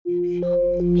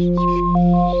Hi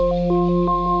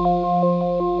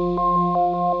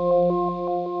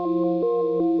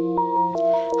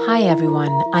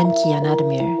everyone, I'm Kia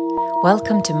Nademir.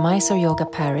 Welcome to Mysore Yoga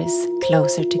Paris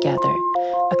Closer Together,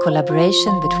 a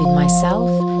collaboration between myself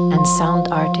and sound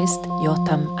artist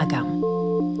Yotam Agam.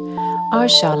 Our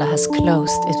shala has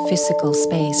closed its physical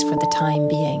space for the time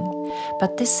being,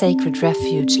 but this sacred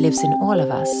refuge lives in all of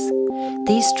us.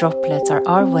 These droplets are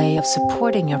our way of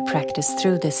supporting your practice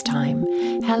through this time,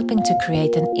 helping to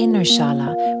create an inner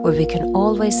shala where we can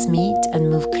always meet and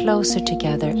move closer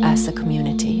together as a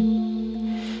community.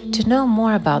 To know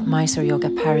more about Mysore Yoga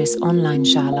Paris online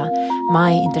shala,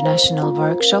 my international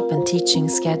workshop and teaching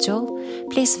schedule,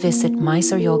 please visit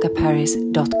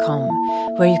mysoreyogaparis.com,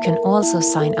 where you can also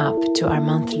sign up to our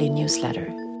monthly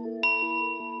newsletter.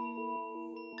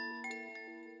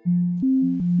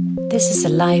 This is a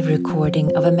live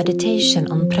recording of a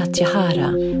meditation on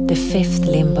Pratyahara, the fifth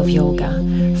limb of yoga,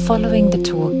 following the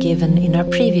talk given in our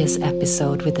previous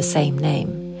episode with the same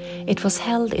name. It was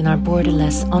held in our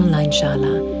borderless online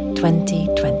shala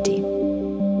 2020.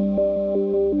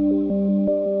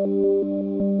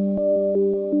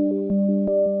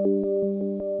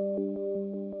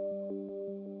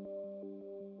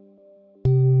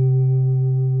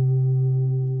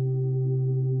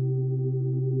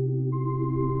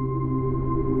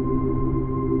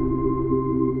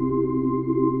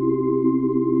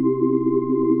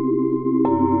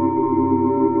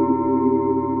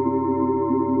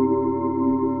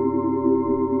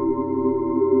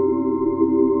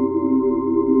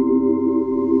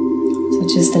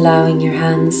 Just allowing your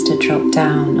hands to drop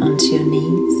down onto your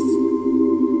knees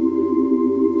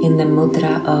in the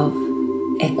mudra of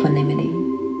equanimity.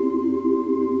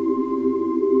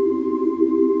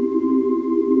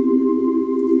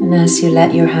 And as you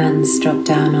let your hands drop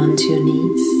down onto your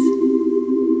knees,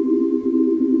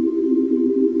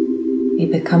 you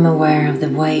become aware of the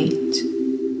weight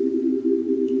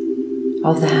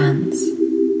of the hands,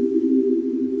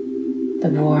 the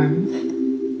warmth,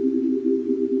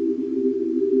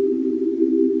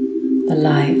 the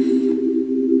life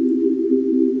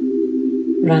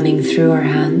running through our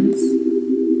hands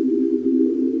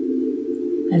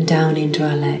and down into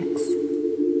our legs.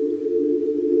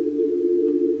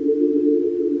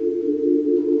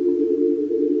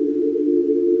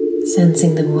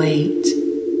 Sensing the weight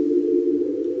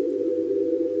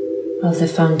of the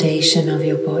foundation of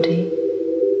your body.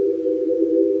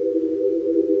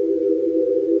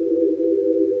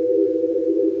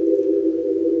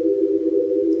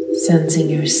 Sensing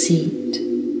your seat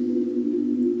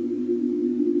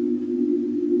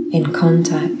in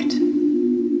contact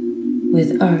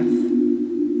with earth.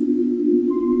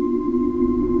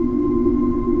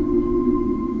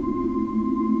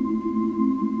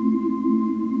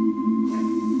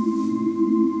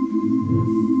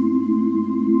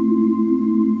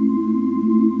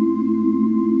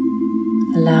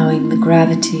 Allowing the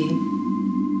gravity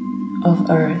of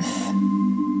earth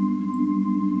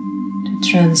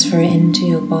transfer into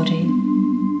your body,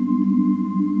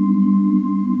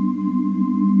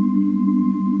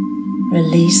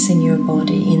 releasing your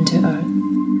body into earth,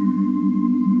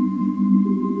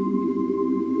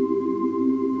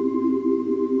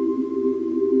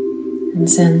 and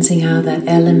sensing how that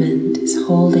element is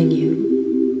holding you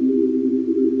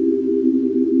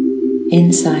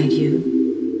inside you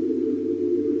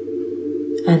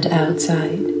and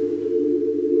outside.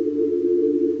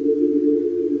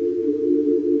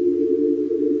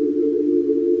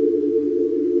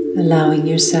 Allowing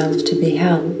yourself to be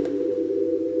held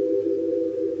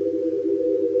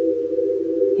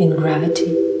in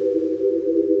gravity.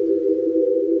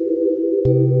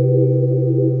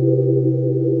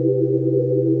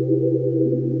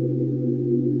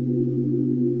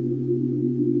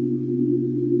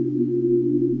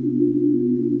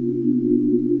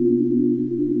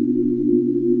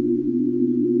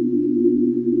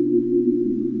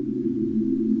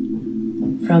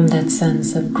 From that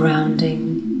sense of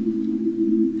grounding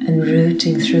and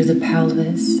rooting through the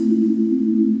pelvis,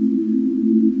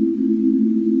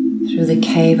 through the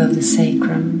cave of the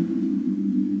sacrum,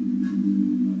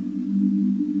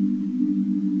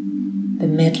 the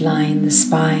midline, the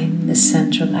spine, the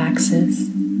central axis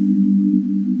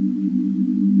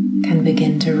can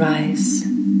begin to rise,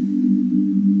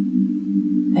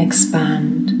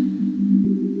 expand,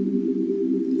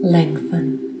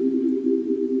 lengthen.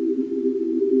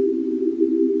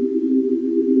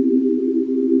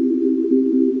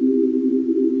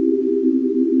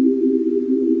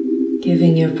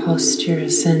 Giving your posture a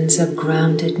sense of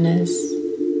groundedness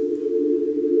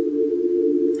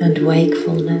and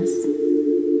wakefulness.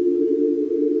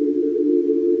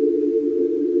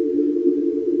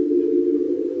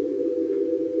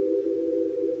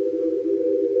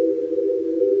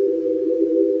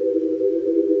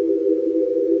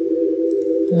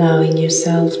 allowing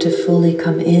yourself to fully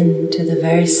come into the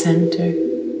very center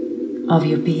of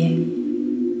your being,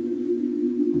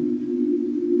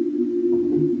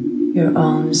 your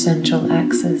own central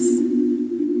axis,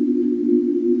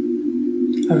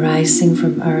 arising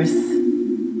from earth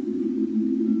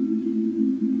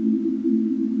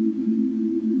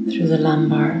through the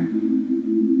lumbar,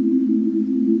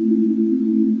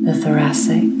 the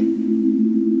thoracic,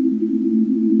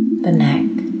 the neck,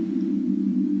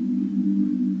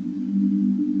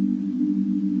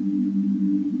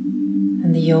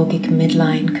 and the yogic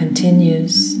midline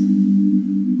continues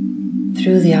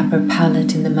through the upper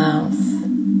palate in the mouth,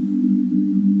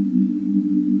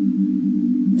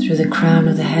 through the crown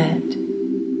of the head,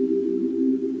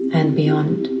 and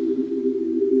beyond.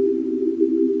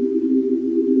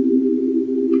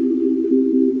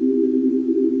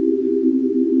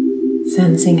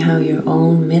 Sensing how your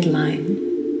own midline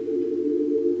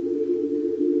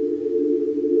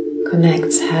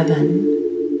connects heaven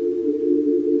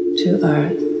to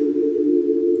earth,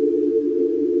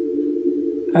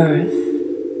 earth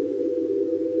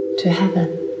to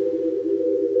heaven.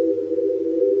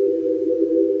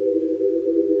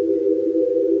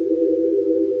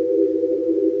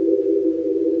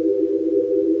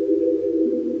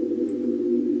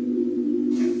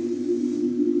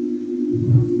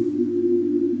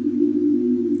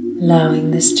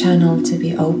 Allowing this channel to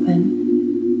be open,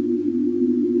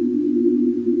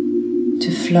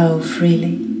 to flow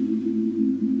freely.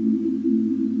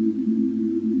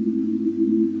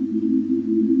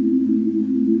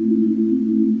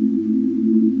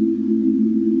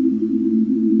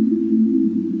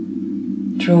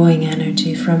 Drawing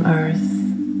energy from earth,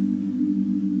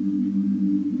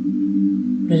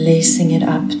 releasing it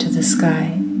up to the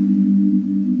sky.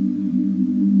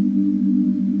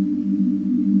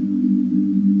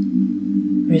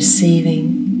 Receiving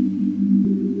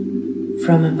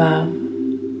from above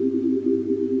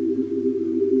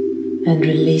and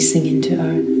releasing into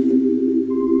earth.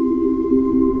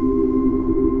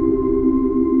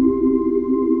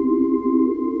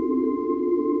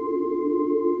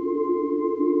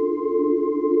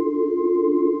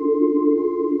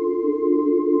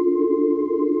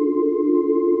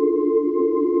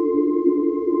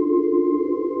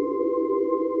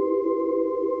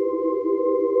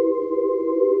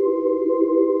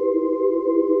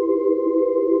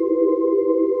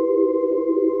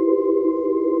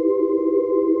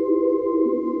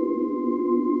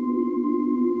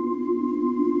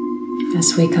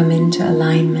 As we come into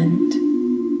alignment,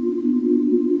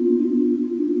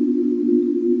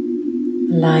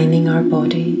 aligning our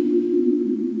body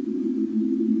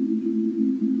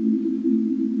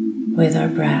with our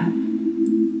breath,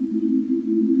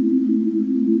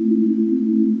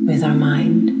 with our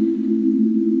mind.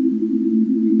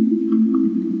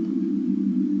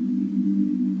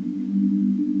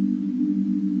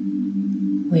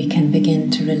 We can begin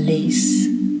to release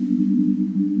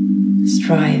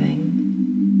striving,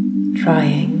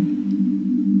 trying,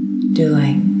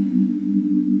 doing.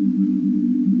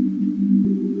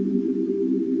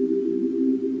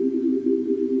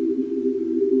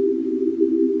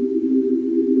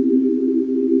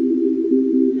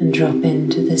 And drop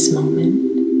into this moment.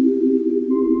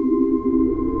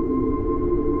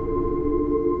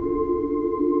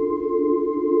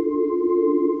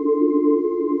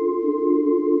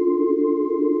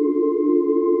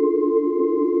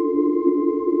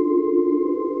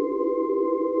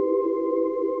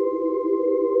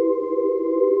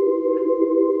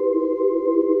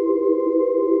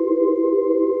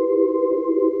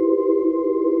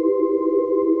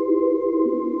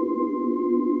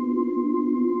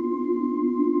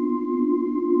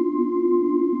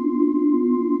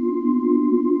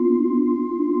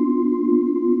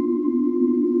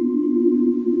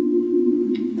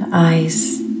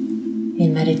 Eyes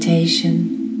in meditation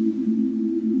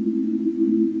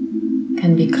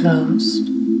can be closed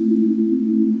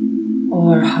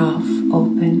or half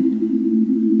open.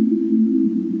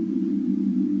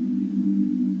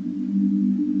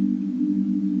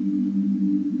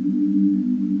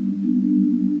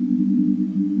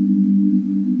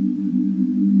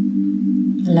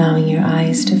 Allowing your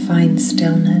eyes to find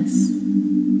stillness.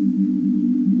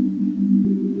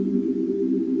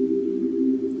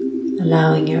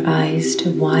 Allowing your eyes to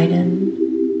widen,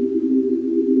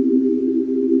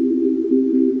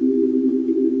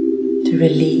 to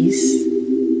release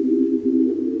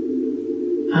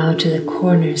out to the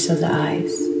corners of the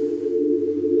eyes.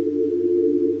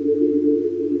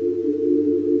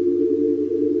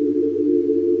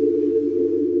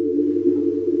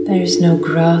 There is no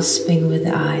grasping with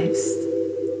the eyes,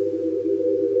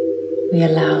 We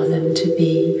allow them to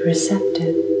be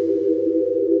receptive.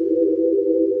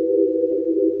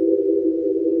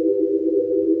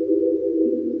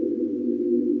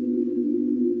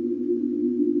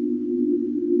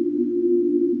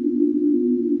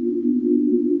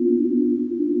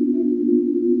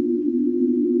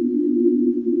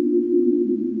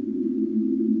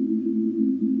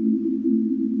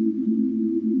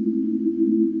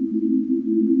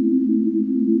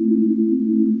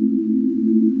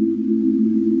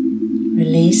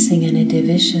 Releasing any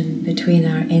division between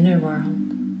our inner world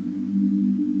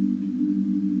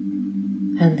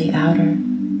and the outer.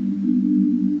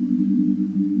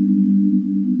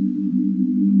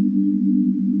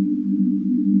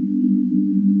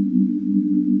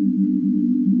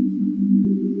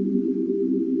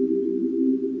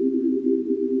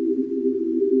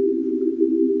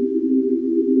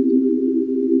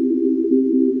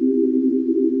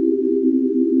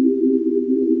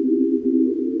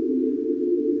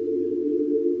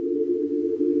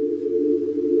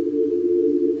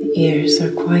 Ears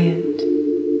are quiet.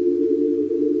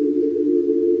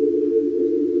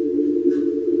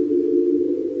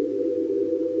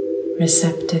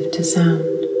 Receptive to sound.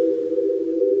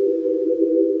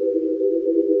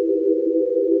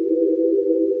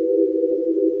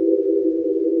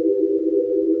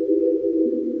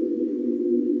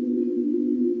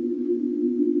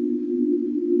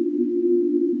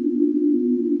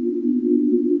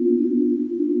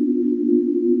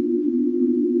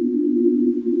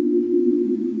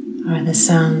 Are the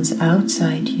sounds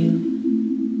outside you?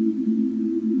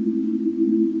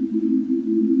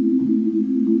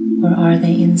 Or are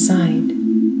they inside?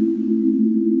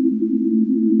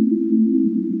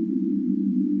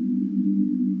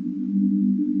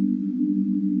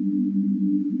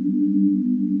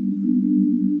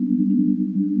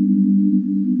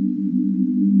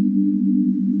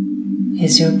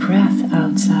 Is your breath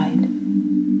outside?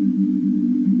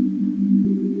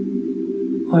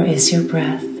 Or is your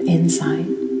breath inside?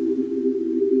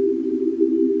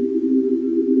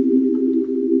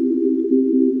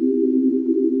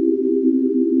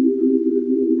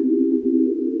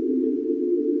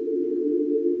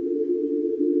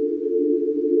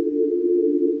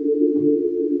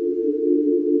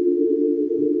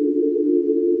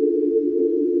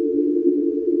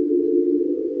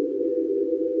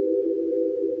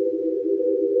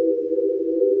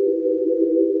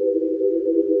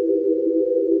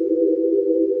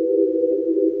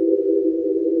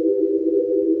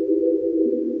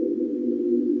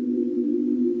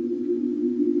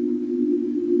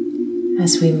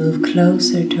 As we move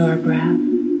closer to our breath,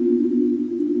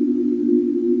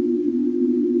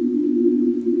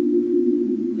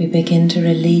 we begin to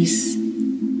release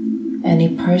any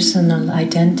personal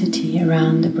identity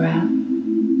around the breath.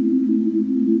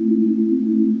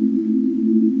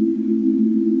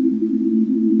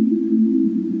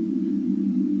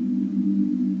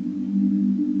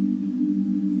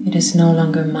 It is no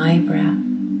longer my breath,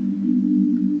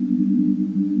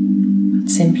 but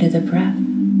simply the breath.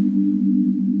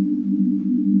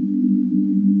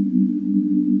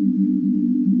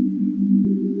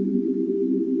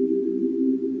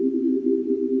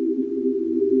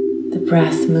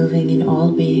 Breath moving in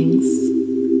all beings.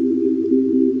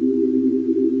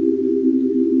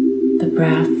 The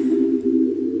breath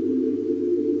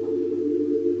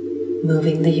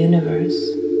moving the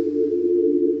universe.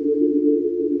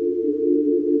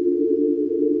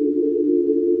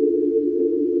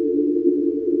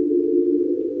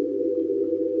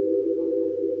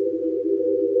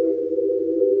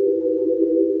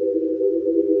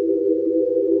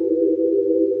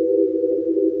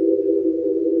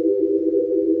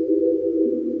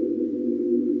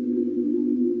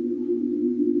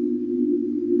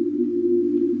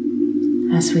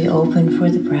 As we open for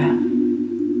the breath,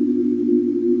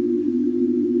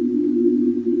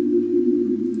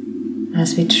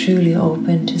 as we truly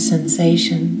open to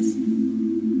sensations,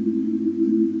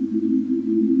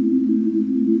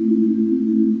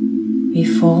 we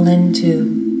fall into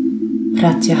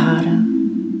pratyahara,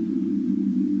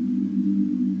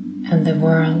 and the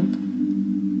world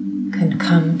can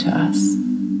come to us.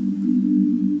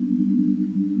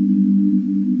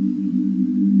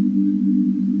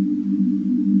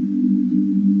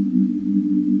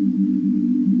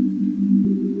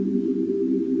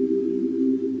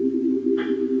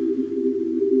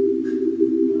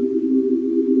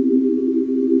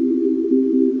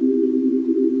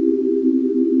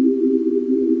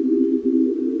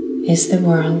 Is the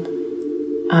world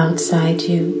outside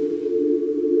you,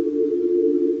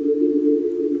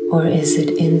 or is it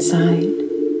inside?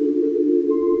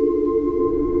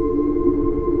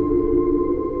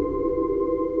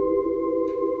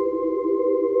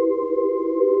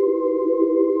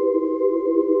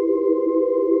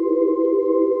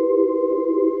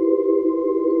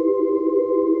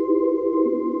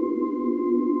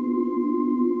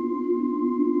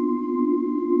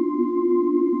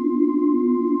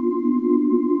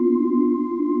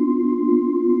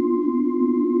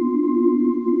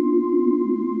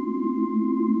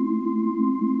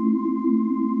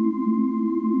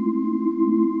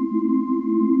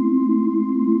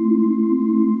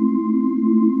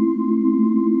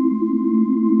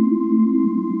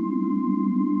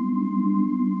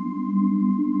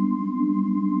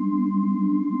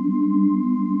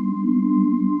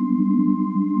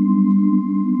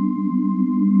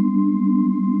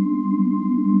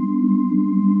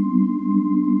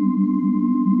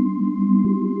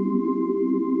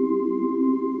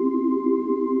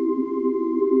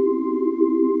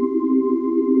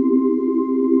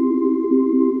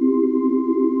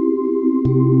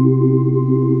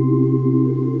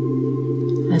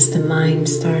 As the mind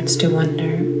starts to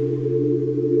wander,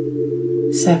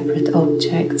 separate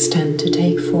objects tend to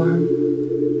take form.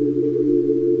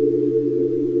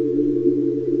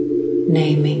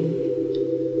 Naming,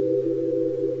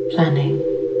 planning,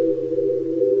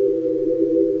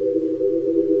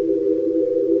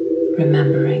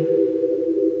 remembering.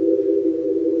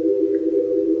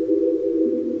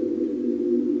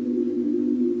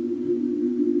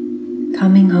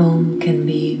 Coming home can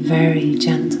be very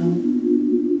gentle.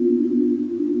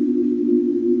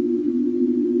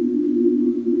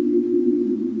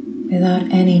 Without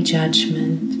any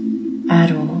judgment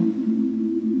at all.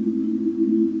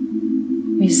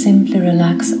 We simply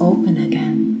relax open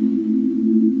again.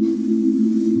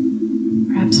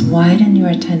 Perhaps widen your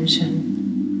attention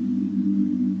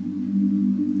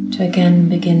to again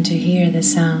begin to hear the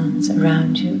sounds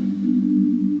around you.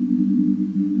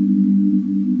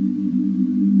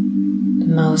 The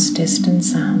most distant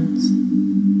sounds.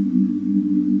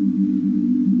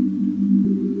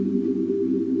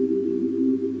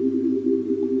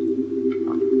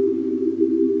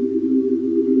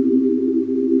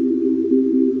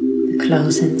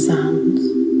 Close-in sounds.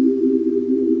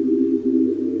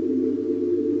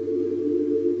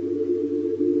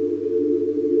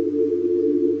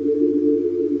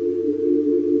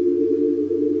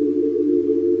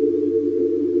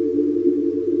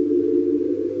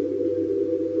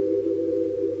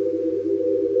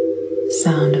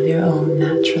 Sound of your own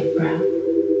natural breath.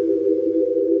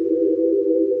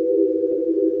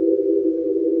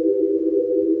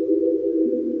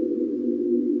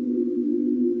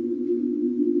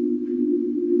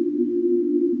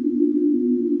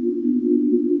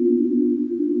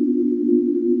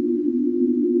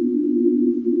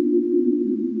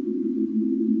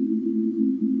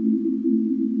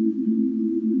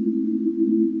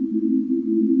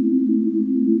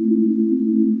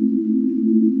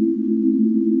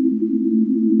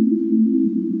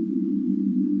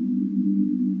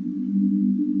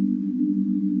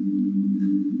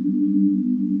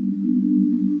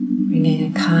 Bringing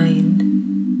a kind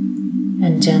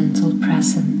and gentle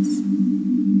presence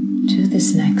to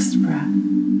this next breath.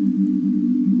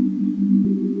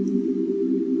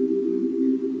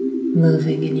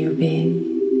 Moving in your being.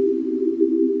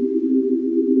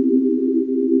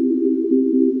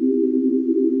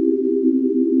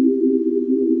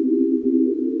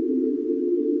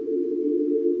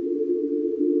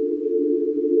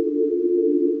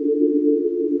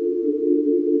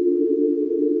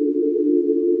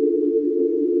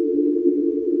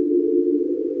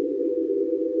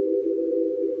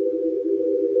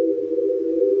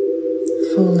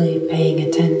 Fully paying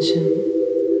attention,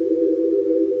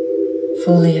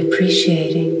 fully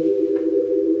appreciating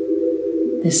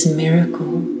this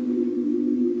miracle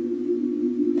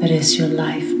that is your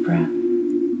life breath.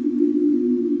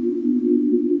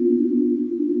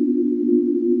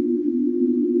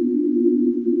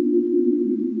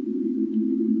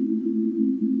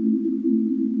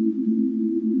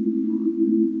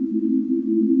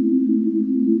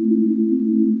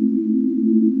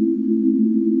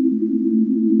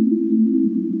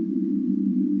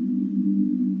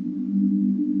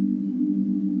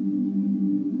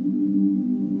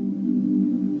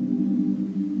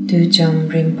 Dudjom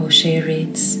Rinpoche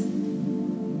reads,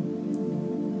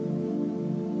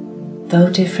 though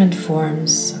different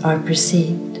forms are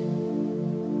perceived,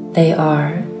 they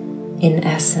are, in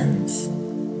essence,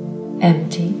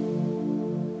 empty.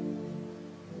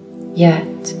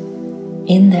 Yet,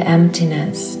 in the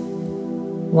emptiness,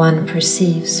 one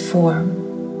perceives form.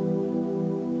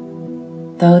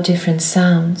 Though different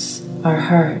sounds are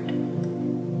heard,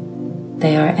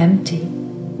 they are empty.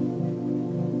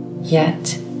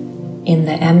 Yet, in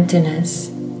the emptiness,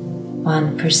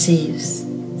 one perceives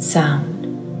sound.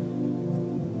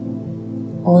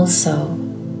 Also,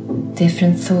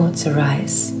 different thoughts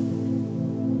arise.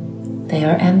 They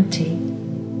are empty.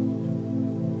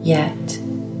 Yet,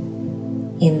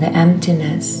 in the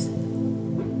emptiness,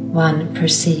 one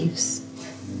perceives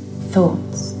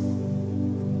thoughts.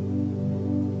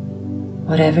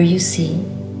 Whatever you see,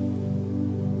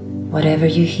 whatever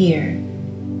you hear,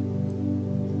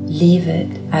 leave it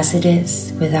as it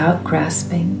is without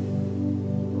grasping.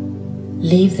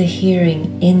 Leave the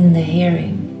hearing in the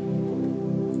hearing.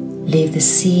 Leave the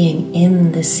seeing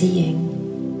in the seeing,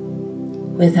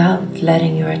 without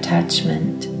letting your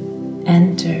attachment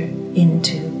enter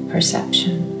into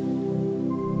perception.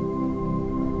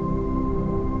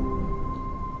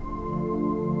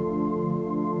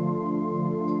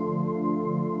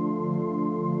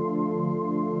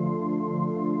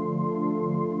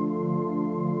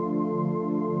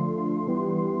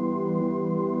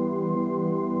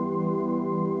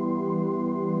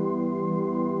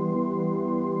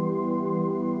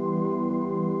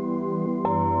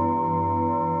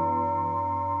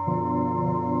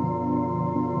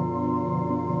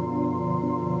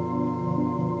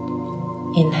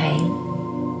 Inhale.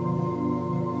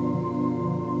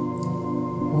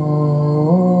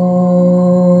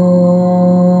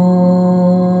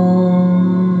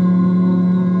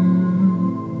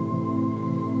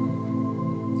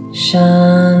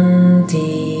 Shanti,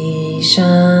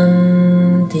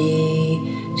 Shanti,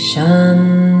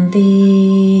 Shanti.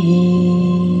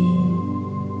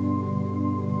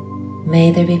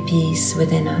 May there be peace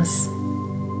within us.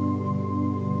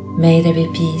 May there be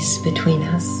peace between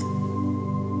us.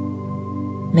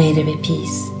 May there be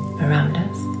peace around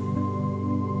us.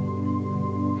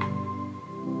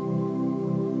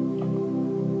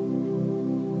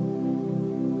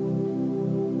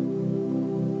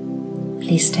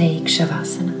 Please take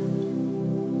Shavasana.